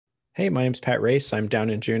Hey, my name's Pat Race. I'm down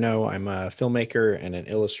in Juneau. I'm a filmmaker and an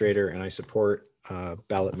illustrator, and I support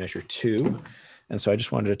Ballot Measure 2. And so I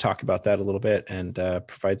just wanted to talk about that a little bit and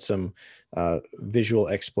provide some visual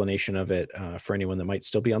explanation of it for anyone that might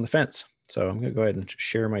still be on the fence. So I'm going to go ahead and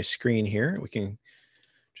share my screen here. We can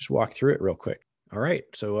just walk through it real quick. All right.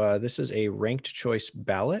 So this is a ranked choice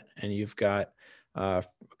ballot, and you've got a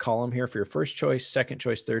column here for your first choice, second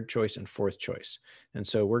choice, third choice, and fourth choice. And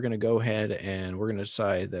so we're going to go ahead and we're going to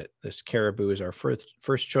decide that this caribou is our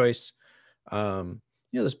first choice.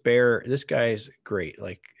 This bear, this guy's great.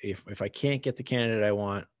 Like if I can't get the candidate I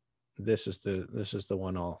want, this is the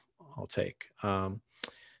one I'll take. And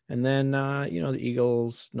then the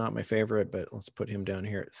Eagles, not my favorite, but let's put him down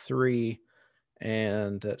here at 3.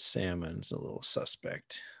 And that salmon's a little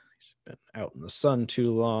suspect. He's been out in the sun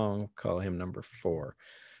too long. Call him number 4.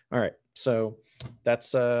 All right. So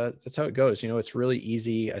that's how it goes. It's really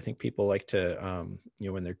easy. I think people like to,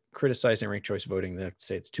 when they're criticizing ranked choice voting, they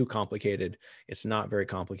say it's too complicated. It's not very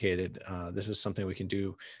complicated. This is something we can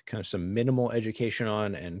do kind of some minimal education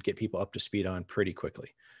on and get people up to speed on pretty quickly.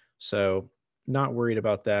 So not worried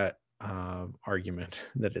about that argument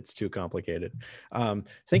that it's too complicated.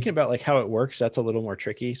 Thinking about like how it works, that's a little more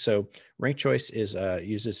tricky. So ranked choice is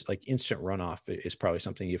uses like instant runoff is probably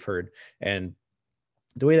something you've heard. And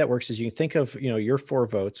the way that works is you can think of your 4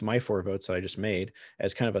 votes, my 4 votes that I just made,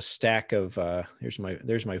 as kind of a stack of there's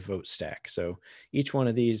my vote stack. So each one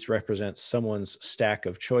of these represents someone's stack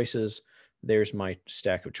of choices. There's my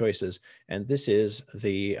stack of choices, and this is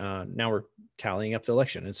the now we're tallying up the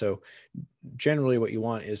election. And so generally what you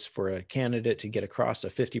want is for a candidate to get across a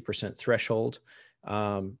 50% threshold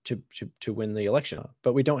to win the election.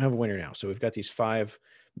 But we don't have a winner now. So we've got these 5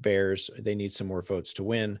 bears. They need some more votes to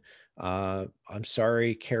win. I'm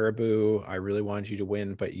sorry, Caribou. I really wanted you to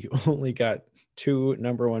win, but you only got 2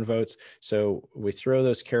 number 1 votes. So we throw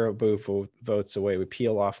those Caribou votes away. We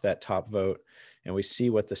peel off that top vote and we see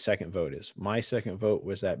what the second vote is. My second vote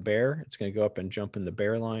was that bear. It's going to go up and jump in the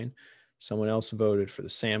bear line. Someone else voted for the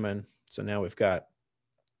salmon. So now we've got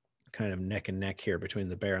kind of neck and neck here between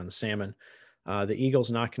the bear and the salmon. The eagle's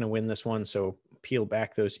not going to win this one. So peel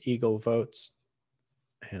back those eagle votes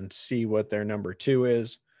and see what their number 2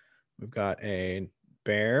 is. We've got a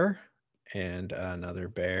bear and another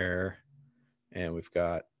bear, and we've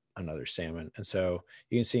got another salmon. And so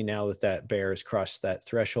you can see now that bear has crossed that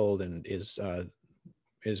threshold and is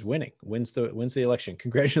winning, wins the election.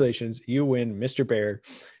 Congratulations, you win, Mr. Bear.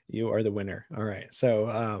 You are the winner. All right.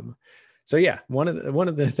 So yeah, one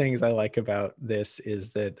of the things I like about this is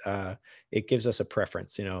that it gives us a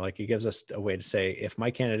preference. Like it gives us a way to say, if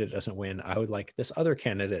my candidate doesn't win, I would like this other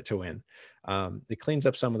candidate to win. It cleans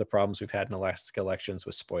up some of the problems we've had in Alaska elections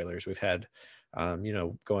with spoilers. We've had,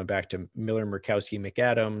 going back to Miller, Murkowski,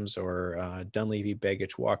 McAdams, or Dunleavy,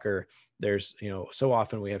 Begich, Walker. There's, so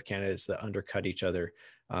often we have candidates that undercut each other,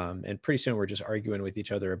 and pretty soon we're just arguing with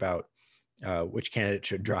each other about which candidate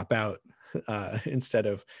should drop out instead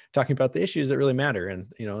of talking about the issues that really matter. And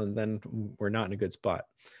then we're not in a good spot.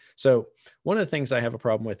 So one of the things I have a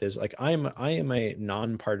problem with is like I am a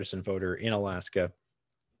nonpartisan voter in Alaska,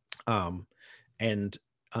 and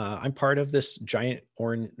I'm part of this giant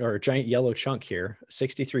orange or giant yellow chunk here.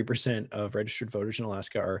 63% of registered voters in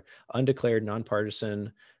Alaska are undeclared,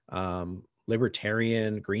 nonpartisan,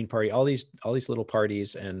 libertarian, Green Party, all these little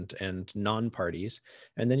parties and non-parties.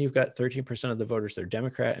 And then you've got 13% of the voters that are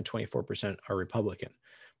Democrat and 24% are Republican.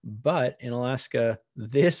 But in Alaska,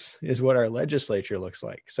 this is what our legislature looks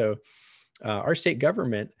like. So our state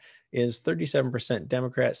government is 37%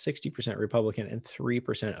 Democrat, 60% Republican, and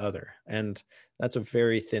 3% other. And that's a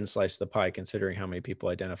very thin slice of the pie considering how many people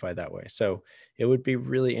identify that way. So it would be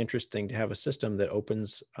really interesting to have a system that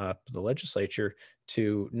opens up the legislature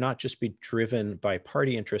to not just be driven by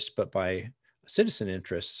party interests, but by citizen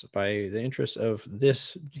interests, by the interests of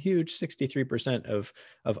this huge 63% of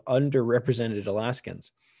underrepresented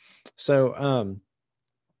Alaskans. So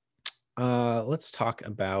let's talk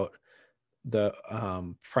about the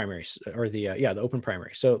primaries or the open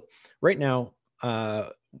primary. So right now,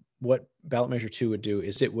 what ballot measure 2 would do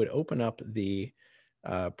is it would open up the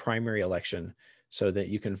primary election so that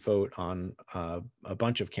you can vote on a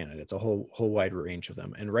bunch of candidates, a whole wide range of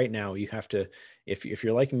them. And right now you have to, if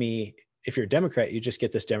you're like me, if you're a Democrat, you just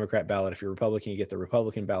get this Democrat ballot. If you're Republican, you get the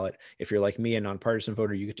Republican ballot. If you're like me, a nonpartisan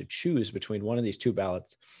voter, you get to choose between one of these 2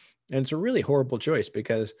 ballots. And it's a really horrible choice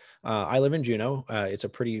because I live in Juneau. It's a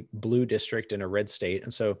pretty blue district in a red state.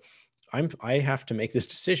 And so I have to make this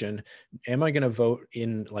decision. Am I going to vote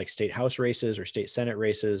in like state house races or state Senate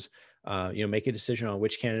races? Make a decision on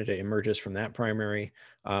which candidate emerges from that primary,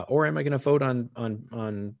 or am I going to vote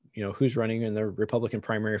on who's running in the Republican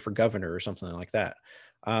primary for governor or something like that?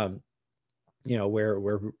 Where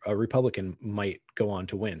a Republican might go on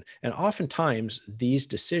to win. And oftentimes these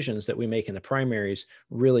decisions that we make in the primaries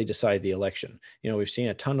really decide the election. We've seen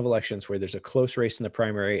a ton of elections where there's a close race in the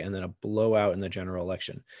primary and then a blowout in the general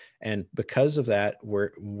election. And because of that,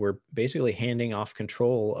 we're basically handing off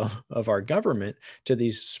control of our government to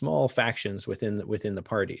these small factions within the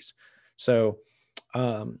parties. So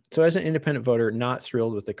as an independent voter, not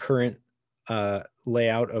thrilled with the current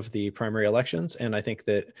layout of the primary elections. And I think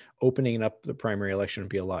that opening up the primary election would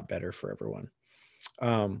be a lot better for everyone.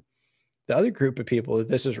 The other group of people that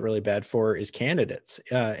this is really bad for is candidates.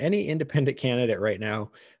 Any independent candidate right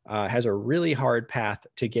now has a really hard path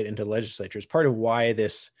to get into legislature. It's part of why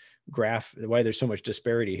why there's so much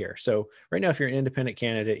disparity here. So right now, if you're an independent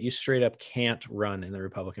candidate, you straight up can't run in the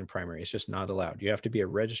Republican primary. It's just not allowed. You have to be a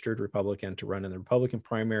registered Republican to run in the Republican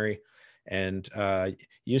primary. And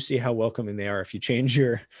you see how welcoming they are if you change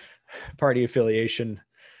your party affiliation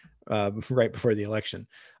right before the election.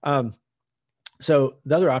 So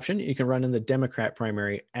the other option, you can run in the Democrat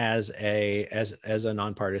primary as a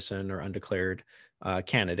nonpartisan or undeclared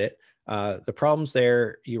candidate. The problems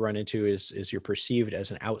there you run into is you're perceived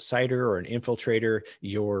as an outsider or an infiltrator.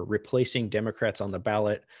 You're replacing Democrats on the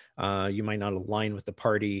ballot. You might not align with the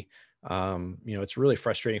party. It's really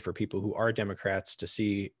frustrating for people who are Democrats to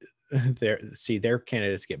see their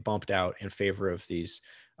candidates get bumped out in favor of these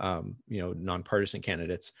nonpartisan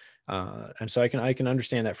candidates. And so I can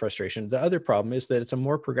understand that frustration. The other problem is that it's a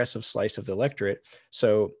more progressive slice of the electorate.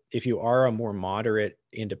 So if you are a more moderate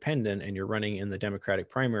independent and you're running in the Democratic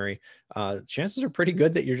primary, chances are pretty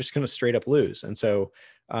good that you're just going to straight up lose. And so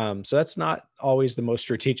that's not always the most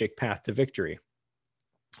strategic path to victory.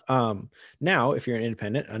 Now, if you're an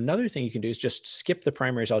independent, another thing you can do is just skip the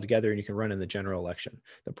primaries altogether and you can run in the general election.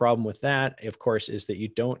 The problem with that, of course, is that you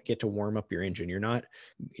don't get to warm up your engine. You're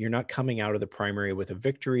not coming out of the primary with a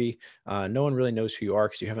victory. No one really knows who you are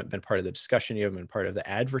because you haven't been part of the discussion. You haven't been part of the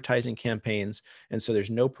advertising campaigns. And so there's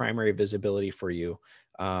no primary visibility for you.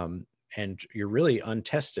 And you're really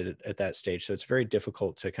untested at that stage. So it's very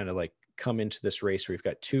difficult to kind of like come into this race where you've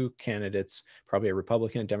got two candidates, probably a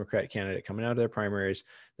Republican and Democrat candidate coming out of their primaries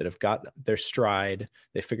that have got their stride.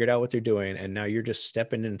 They figured out what they're doing. And now you're just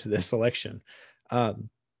stepping into this election.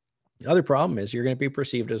 The other problem is you're going to be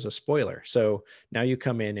perceived as a spoiler. So now you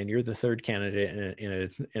come in and you're the third candidate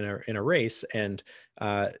in a race, and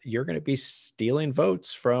you're going to be stealing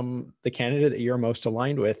votes from the candidate that you're most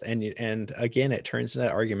aligned with. And again, it turns to that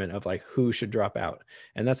argument of like who should drop out,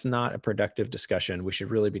 and that's not a productive discussion. We should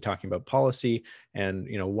really be talking about policy and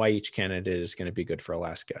why each candidate is going to be good for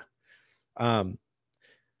Alaska.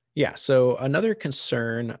 So another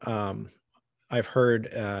concern I've heard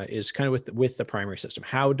is kind of with the primary system.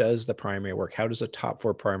 How does the primary work? How does a top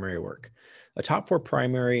four primary work? A top four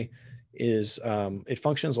primary is it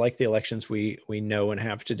functions like the elections we know and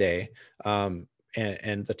have today. And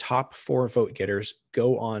the top four vote getters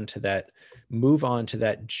move on to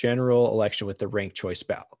that general election with the ranked choice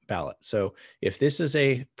ballot. So if this is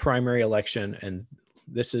a primary election and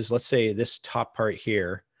this is, let's say this top part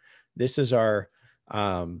here, this is our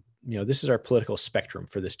this is our political spectrum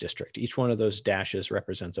for this district. Each one of those dashes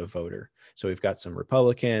represents a voter. So we've got some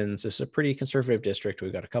Republicans. This is a pretty conservative district.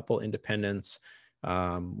 We've got a couple independents.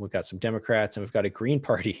 We've got some Democrats, and we've got a Green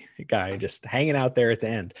Party guy just hanging out there at the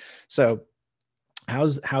end. So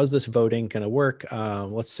how's this voting going to work?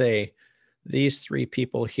 Let's say these three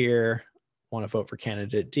people here want to vote for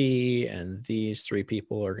candidate D, and these three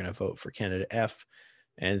people are going to vote for candidate F,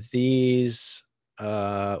 and these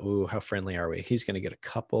how friendly are we? He's going to get a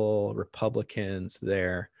couple Republicans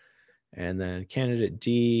there. And then candidate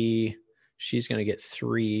D, she's going to get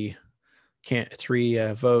three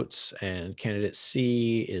votes. And candidate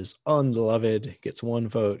C is unbeloved, gets 1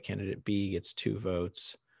 vote. Candidate B gets 2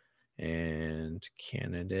 votes. And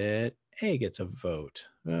candidate A gets a vote.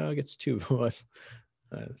 Gets 2 votes.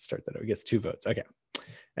 Start that over. Gets 2 votes. Okay.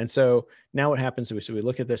 And so now what happens is we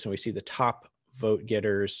look at this and we see the top vote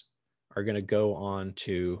getters are going to go on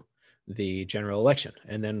to the general election,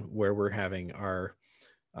 and then where we're having our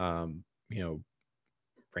ranked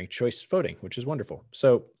choice voting, which is wonderful.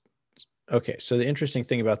 So okay, so the interesting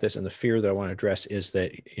thing about this and the fear that I want to address is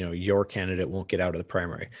that your candidate won't get out of the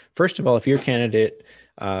primary. First of all, if your candidate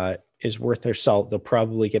is worth their salt, they'll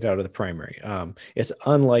probably get out of the primary. It's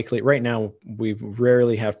unlikely right now. We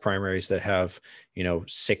rarely have primaries that have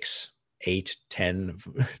 6 8, 10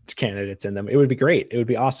 candidates in them. It would be great. It would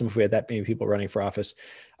be awesome if we had that many people running for office.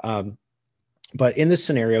 But in this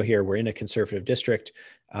scenario here, we're in a conservative district.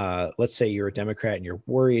 Let's say you're a Democrat and you're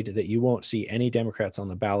worried that you won't see any Democrats on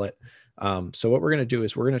the ballot. So what we're going to do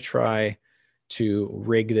is we're going to try to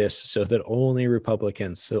rig this so that only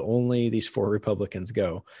Republicans, so only these 4 Republicans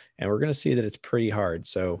go. And we're going to see that it's pretty hard.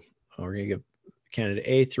 So we're going to give candidate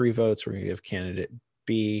A 3 votes. We're going to give candidate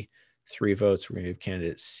B 3 votes. We're going to give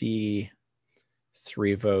candidate C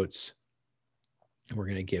 3 votes. We're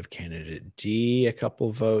going to give candidate D a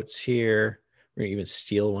couple votes here. We're going to even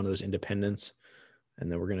steal one of those independents. And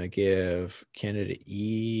then we're going to give candidate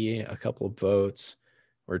E a couple of votes.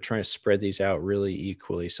 We're trying to spread these out really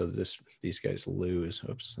equally so that these guys lose.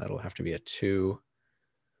 Oops, that'll have to be a 2.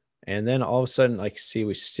 And then all of a sudden, like, see,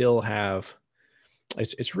 we still have,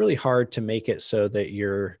 it's really hard to make it so that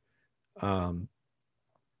your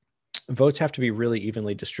votes have to be really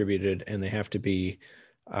evenly distributed, and they have to be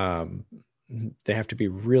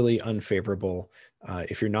really unfavorable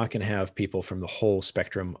if you're not going to have people from the whole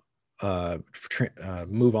spectrum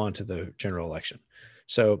move on to the general election.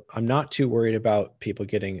 So I'm not too worried about people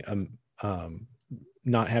getting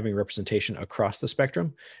not having representation across the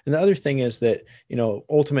spectrum. And the other thing is that,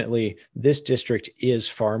 ultimately this district is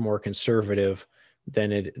far more conservative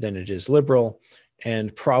than it is liberal,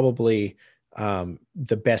 and probably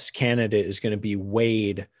the best candidate is going to be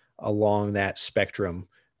weighed along that spectrum,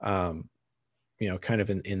 kind of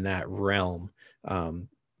in that realm.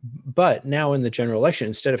 But now in the general election,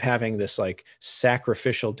 instead of having this like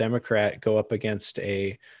sacrificial Democrat go up against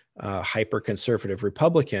a hyper-conservative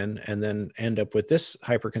Republican and then end up with this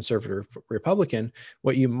hyper-conservative Republican,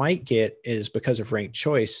 what you might get is, because of ranked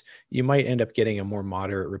choice, you might end up getting a more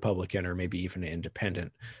moderate Republican or maybe even an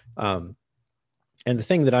independent. And the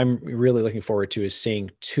thing that I'm really looking forward to is seeing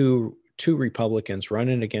two Republicans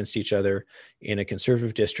running against each other in a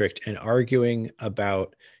conservative district and arguing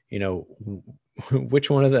about, which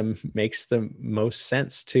one of them makes the most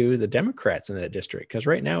sense to the Democrats in that district. Because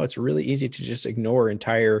right now it's really easy to just ignore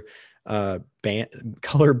entire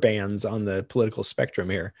color bands on the political spectrum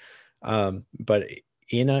here. But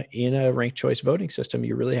in a ranked choice voting system,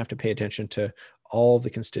 you really have to pay attention to all the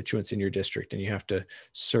constituents in your district, and you have to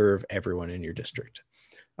serve everyone in your district.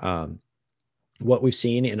 What we've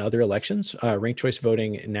seen in other elections, ranked choice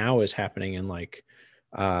voting now is happening in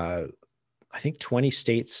I think 20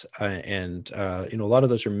 states, and a lot of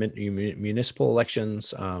those are municipal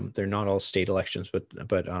elections. They're not all state elections, but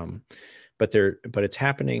it's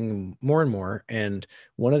happening more and more. And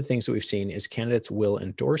one of the things that we've seen is candidates will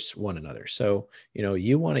endorse one another. So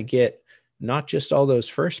you want to get not just all those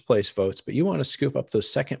first place votes, but you want to scoop up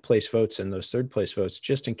those second place votes and those third place votes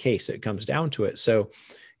just in case it comes down to it. So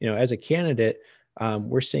as a candidate,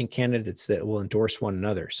 we're seeing candidates that will endorse one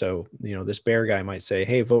another. So, this bear guy might say,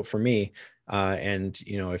 hey, vote for me. And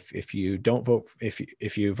if you don't vote,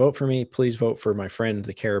 if you vote for me, please vote for my friend,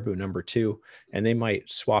 the caribou number 2, and they might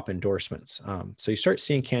swap endorsements. So you start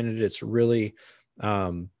seeing candidates really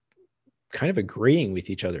kind of agreeing with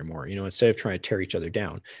each other more, instead of trying to tear each other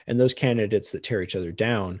down. And those candidates that tear each other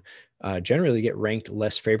down generally get ranked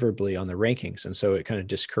less favorably on the rankings. And so it kind of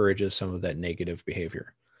discourages some of that negative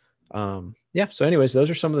behavior. So anyways, those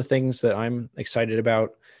are some of the things that I'm excited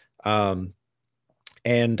about. The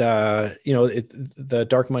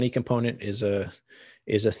dark money component is a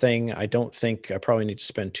thing. I don't think I probably need to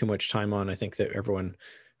spend too much time on. I think that everyone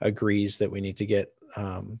agrees that we need to get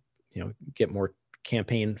more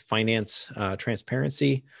campaign finance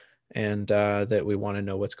transparency, and that we want to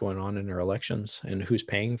know what's going on in our elections and who's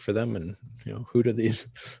paying for them, and who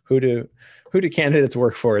do candidates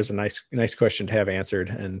work for is a nice question to have answered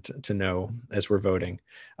and to know as we're voting.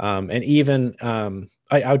 And even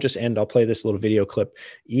I'll just end. I'll play this little video clip.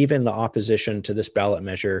 Even the opposition to this ballot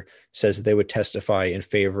measure says that they would testify in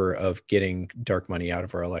favor of getting dark money out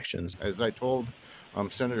of our elections. As I told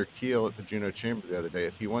Senator Keel at the Juneau Chamber the other day,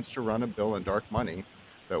 if he wants to run a bill in dark money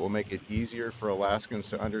that will make it easier for Alaskans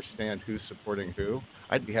to understand who's supporting who,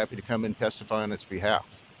 I'd be happy to come and testify on its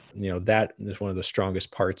behalf. That is one of the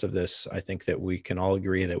strongest parts of this. I think that we can all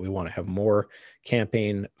agree that we want to have more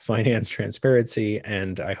campaign finance transparency.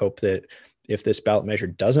 And I hope that if this ballot measure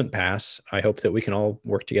doesn't pass, I hope that we can all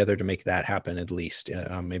work together to make that happen, at least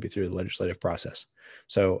maybe through the legislative process.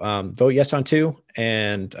 So vote yes on 2,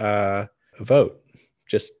 and vote,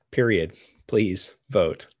 just period. Please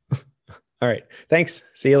vote. All right. Thanks.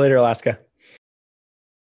 See you later, Alaska.